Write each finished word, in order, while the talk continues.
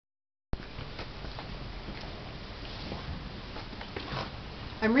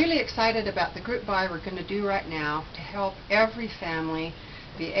I'm really excited about the group buy we're going to do right now to help every family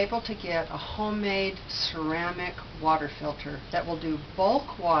be able to get a homemade ceramic water filter that will do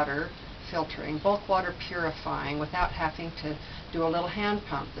bulk water filtering, bulk water purifying without having to do a little hand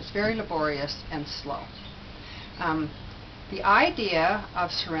pump that's very laborious and slow. The idea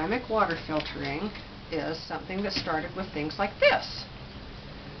of ceramic water filtering is something that started with things like this.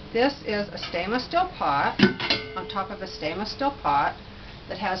 This is a stainless steel pot on top of a stainless steel pot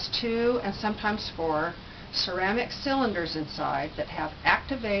that has 2 and sometimes 4 ceramic cylinders inside that have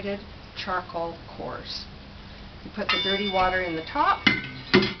activated charcoal cores. You put the dirty water in the top,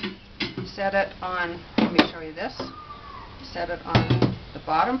 set it on, let me show you this, set it on the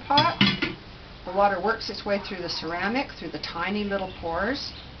bottom pot. The water works its way through the ceramic, through the tiny little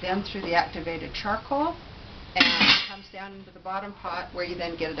pores, then through the activated charcoal, and comes down into the bottom pot where you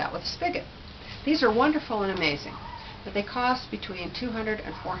then get it out with a spigot. These are wonderful and amazing, but they cost between $200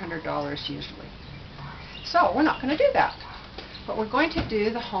 and $400 usually. So we're not going to do that, but we're going to do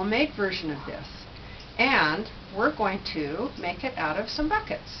the homemade version of this, and we're going to make it out of some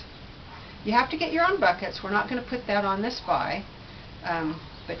buckets. You have to get your own buckets. We're not going to put that on this buy,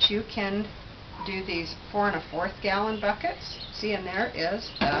 but you can do these 4 1/4 gallon buckets. See, and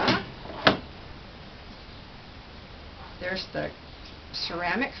there's the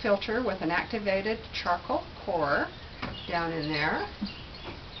ceramic filter with an activated charcoal core down in there.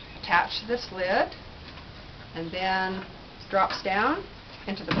 Attach to this lid and then drops down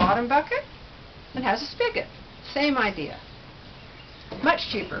into the bottom bucket and has a spigot. Same idea. Much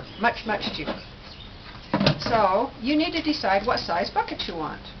cheaper, much cheaper. So you need to decide what size bucket you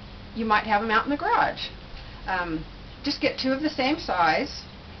want. You might have them out in the garage. Just get 2 of the same size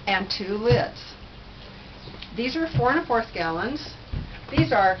and 2 lids. These are 4 1/4 gallons.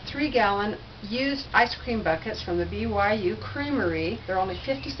 These are 3-gallon used ice cream buckets from the BYU Creamery. They're only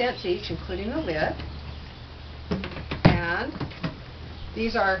 50 cents each, including the lid. And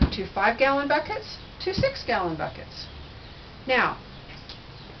these are 2 5-gallon buckets, 2 6-gallon buckets. Now,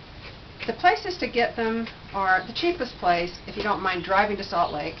 the places to get them are, the cheapest place, if you don't mind driving to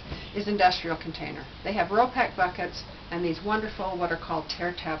Salt Lake, is Industrial Container. They have roll-pack buckets and these wonderful what are called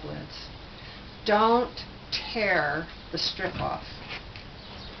tear tab lids. Don't tear the strip off.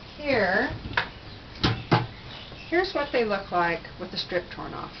 Here's what they look like with the strip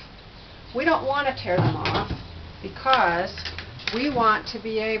torn off. We don't want to tear them off because we want to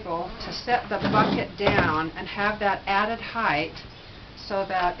be able to set the bucket down and have that added height so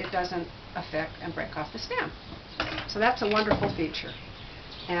that it doesn't affect and break off the stem. So that's a wonderful feature.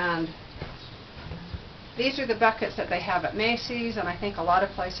 And these are the buckets that they have at Macy's, and I think a lot of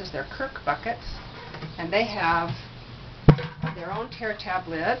places they're Kirk buckets, and they have their own tear tab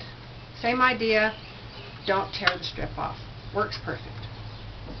lid. Same idea, don't tear the strip off. Works perfect.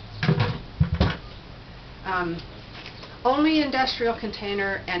 Only Industrial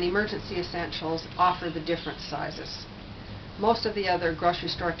Container and Emergency Essentials offer the different sizes. Most of the other grocery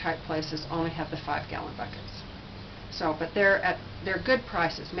store type places only have the 5-gallon buckets. So, but they're good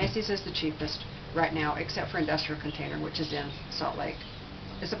prices. Macy's is the cheapest right now, except for Industrial Container, which is in Salt Lake.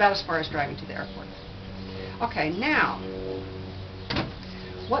 It's about as far as driving to the airport. Okay, now,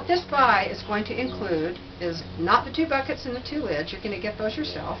 what this buy is going to include is not the 2 buckets and the 2 lids. You're going to get those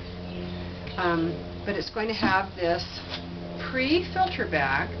yourself. But it's going to have this pre-filter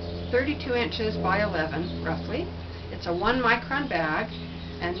bag, 32 inches by 11, roughly. It's a 1-micron bag,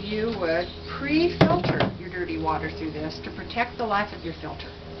 and you would pre-filter your dirty water through this to protect the life of your filter.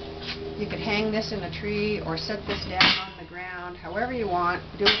 You could hang this in a tree or set this down on the ground, however you want.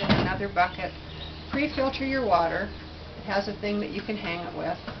 Do it in another bucket. Pre-filter your water. It has a thing that you can hang it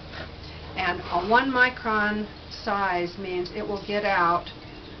with. And a 1-micron size means it will get out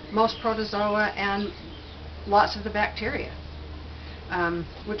most protozoa and lots of the bacteria,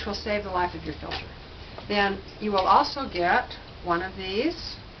 which will save the life of your filter. Then you will also get one of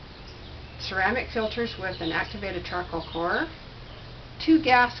these ceramic filters with an activated charcoal core, 2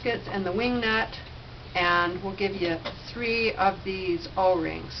 gaskets and the wing nut, and we'll give you 3 of these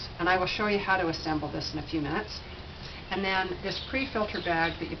O-rings. And I will show you how to assemble this in a few minutes. And then this pre-filter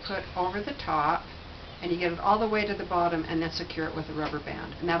bag that you put over the top, and you get it all the way to the bottom and then secure it with a rubber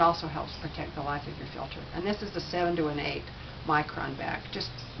band. And that also helps protect the life of your filter. And this is the 7 to an 8 micron bag,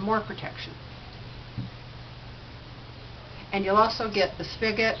 just more protection. And you'll also get the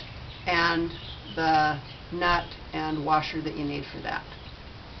spigot and the nut and washer that you need for that.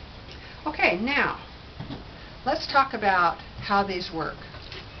 Okay, now let's talk about how these work.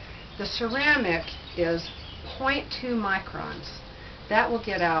 The ceramic is 0.2 microns. That will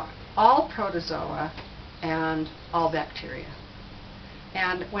get out all protozoa and all bacteria.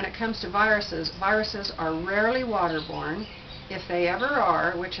 And when it comes to viruses, viruses are rarely waterborne. If they ever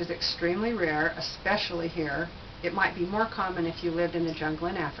are, which is extremely rare, especially here, it might be more common if you lived in the jungle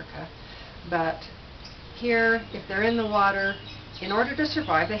in Africa, but here, if they're in the water, in order to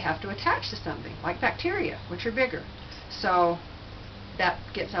survive, they have to attach to something, like bacteria, which are bigger. So that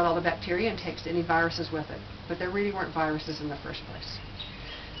gets out all the bacteria and takes any viruses with it. But there really weren't viruses in the first place.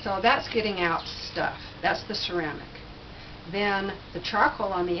 So that's getting out stuff. That's the ceramic. Then the charcoal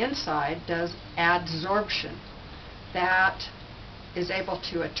on the inside does adsorption. That is able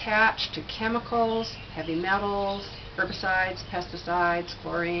to attach to chemicals, heavy metals, herbicides, pesticides,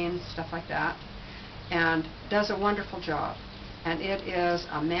 chlorine, stuff like that, and does a wonderful job. And it is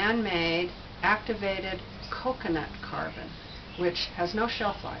a man-made activated coconut carbon, which has no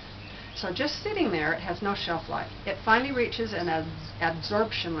shelf life. So just sitting there, it has no shelf life. It finally reaches an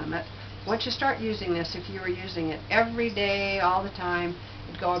adsorption limit. Once you start using this, if you were using it every day, all the time,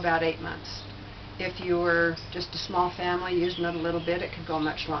 it'd go about 8 months. If you were just a small family using it a little bit, it could go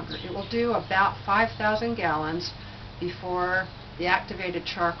much longer. It will do about 5,000 gallons before the activated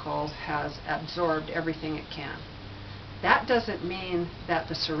charcoal has absorbed everything it can. That doesn't mean that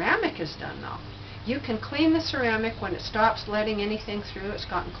the ceramic is done, though. You can clean the ceramic when it stops letting anything through, it's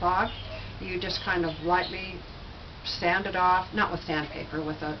gotten clogged. You just kind of lightly sand it off, not with sandpaper,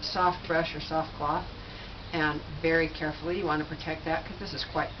 with a soft brush or soft cloth, and very carefully. You want to protect that because this is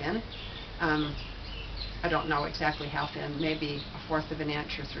quite thin. I don't know exactly how thin, maybe 1/4 of an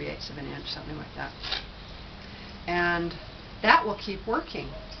inch or 3/8 of an inch, something like that. And that will keep working.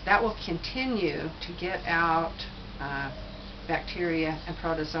 That will continue to get out bacteria and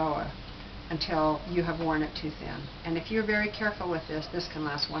protozoa until you have worn it too thin. And if you're very careful with this, this can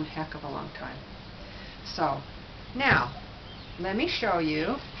last one heck of a long time. So, now, let me show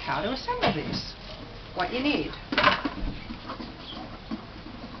you how to assemble these. What you need.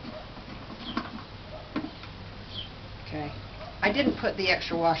 Okay, I didn't put the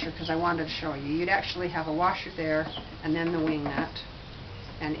extra washer because I wanted to show you. You'd actually have a washer there and then the wing nut.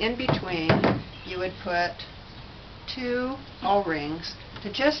 And in between, you would put 2 O-rings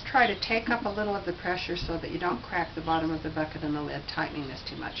to just try to take up a little of the pressure so that you don't crack the bottom of the bucket and the lid, tightening this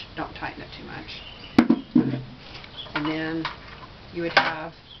too much. Don't tighten it too much. And then you would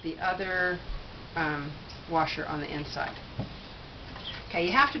have the other washer on the inside. Okay,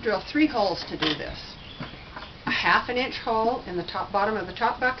 you have to drill 3 holes to do this. A 1/2 inch hole in the bottom of the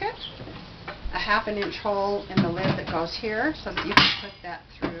top bucket, a 1/2 inch hole in the lid that goes here so that you can put that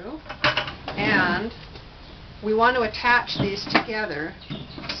through, and we want to attach these together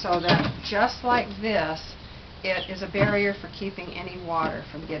so that just like this, it is a barrier for keeping any water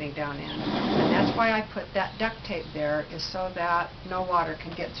from getting down in. And that's why I put that duct tape there, is so that no water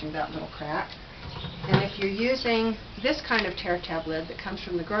can get through that little crack. And if you're using this kind of tear tab lid that comes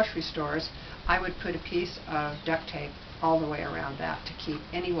from the grocery stores, I would put a piece of duct tape all the way around that to keep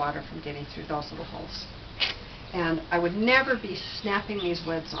any water from getting through those little holes. And I would never be snapping these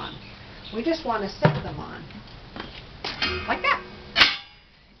lids on. We just want to set them on, like that.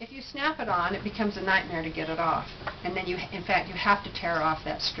 If you snap it on, it becomes a nightmare to get it off. And then in fact, you have to tear off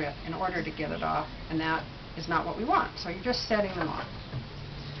that strip in order to get it off, and that is not what we want. So you're just setting them on.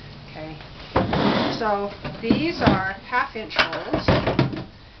 Okay. So these are 1/2 inch holes.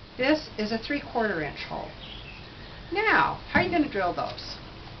 This is a 3/4 inch hole. Now, how are you going to drill those?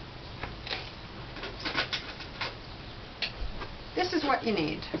 This is what you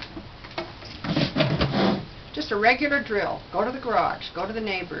need. Just a regular drill. Go to the garage, go to the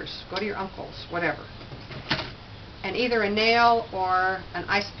neighbors, go to your uncles, whatever. And either a nail or an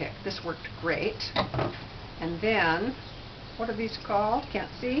ice pick. This worked great. And then, what are these called? Can't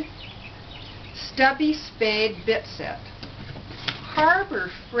see. Stubby Spade bit set. Harbor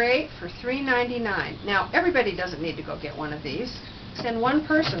Freight for $3.99. Now, everybody doesn't need to go get one of these. Send one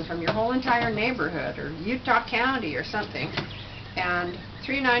person from your whole entire neighborhood or Utah County or something, and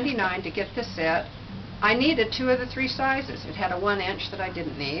 $3.99 to get the set. I needed 2 of the 3 sizes. It had a 1 inch that I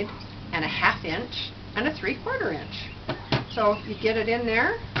didn't need, and a 1/2 inch, and a 3/4 inch. So you get it in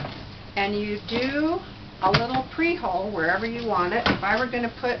there, and you do a little pre-hole wherever you want it. If I were going to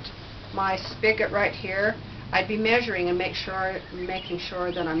put my spigot right here, I'd be measuring and making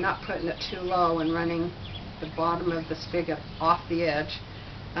sure that I'm not putting it too low and running the bottom of the spigot off the edge.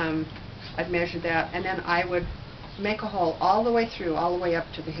 I'd measure that, and then I would make a hole all the way through, all the way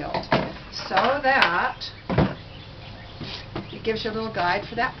up to the hilt, so that it gives you a little guide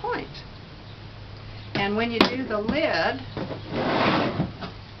for that point. And when you do the lid,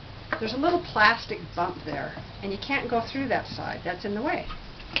 there's a little plastic bump there, and you can't go through that side. That's in the way.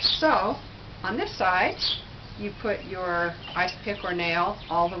 So, on this side, you put your ice pick or nail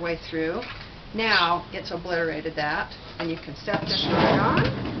all the way through. Now it's obliterated that, and you can set this right on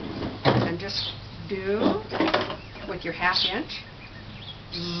and just do with your 1/2 inch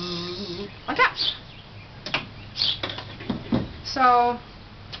like that. So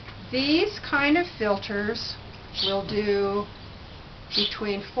these kind of filters will do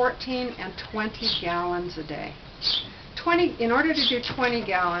between 14 and 20 gallons a day. In order to do 20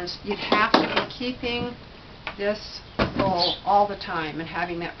 gallons, you'd have to be keeping this full all the time and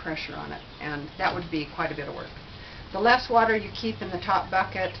having that pressure on it, and that would be quite a bit of work. The less water you keep in the top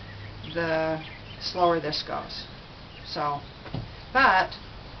bucket, the slower this goes. So, but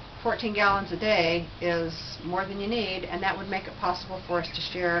 14 gallons a day is more than you need, and that would make it possible for us to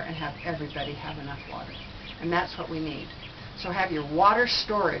share and have everybody have enough water. And that's what we need. So have your water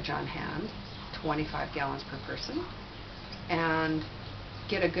storage on hand, 25 gallons per person, and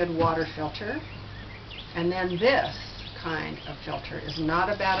get a good water filter. And then this kind of filter is not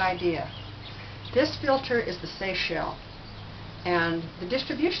a bad idea. This filter is the Seychelles, and the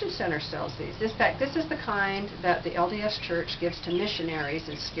distribution center sells these. In fact, this is the kind that the LDS Church gives to missionaries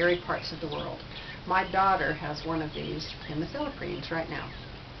in scary parts of the world. My daughter has one of these in the Philippines right now.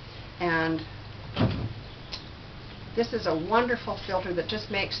 And this is a wonderful filter that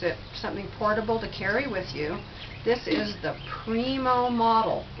just makes it something portable to carry with you. This is the primo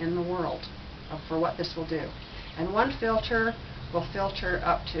model in the world for what this will do. And one filter will filter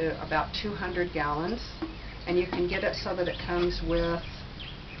up to about 200 gallons. And you can get it so that it comes with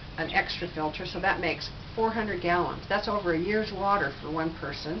an extra filter, so that makes 400 gallons. That's over a year's water for one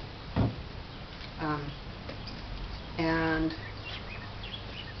person. And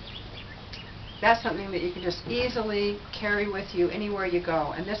that's something that you can just easily carry with you anywhere you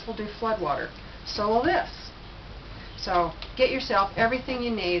go. And this will do flood water. So will this. So get yourself everything you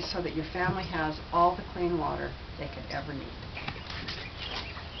need so that your family has all the clean water they could ever need.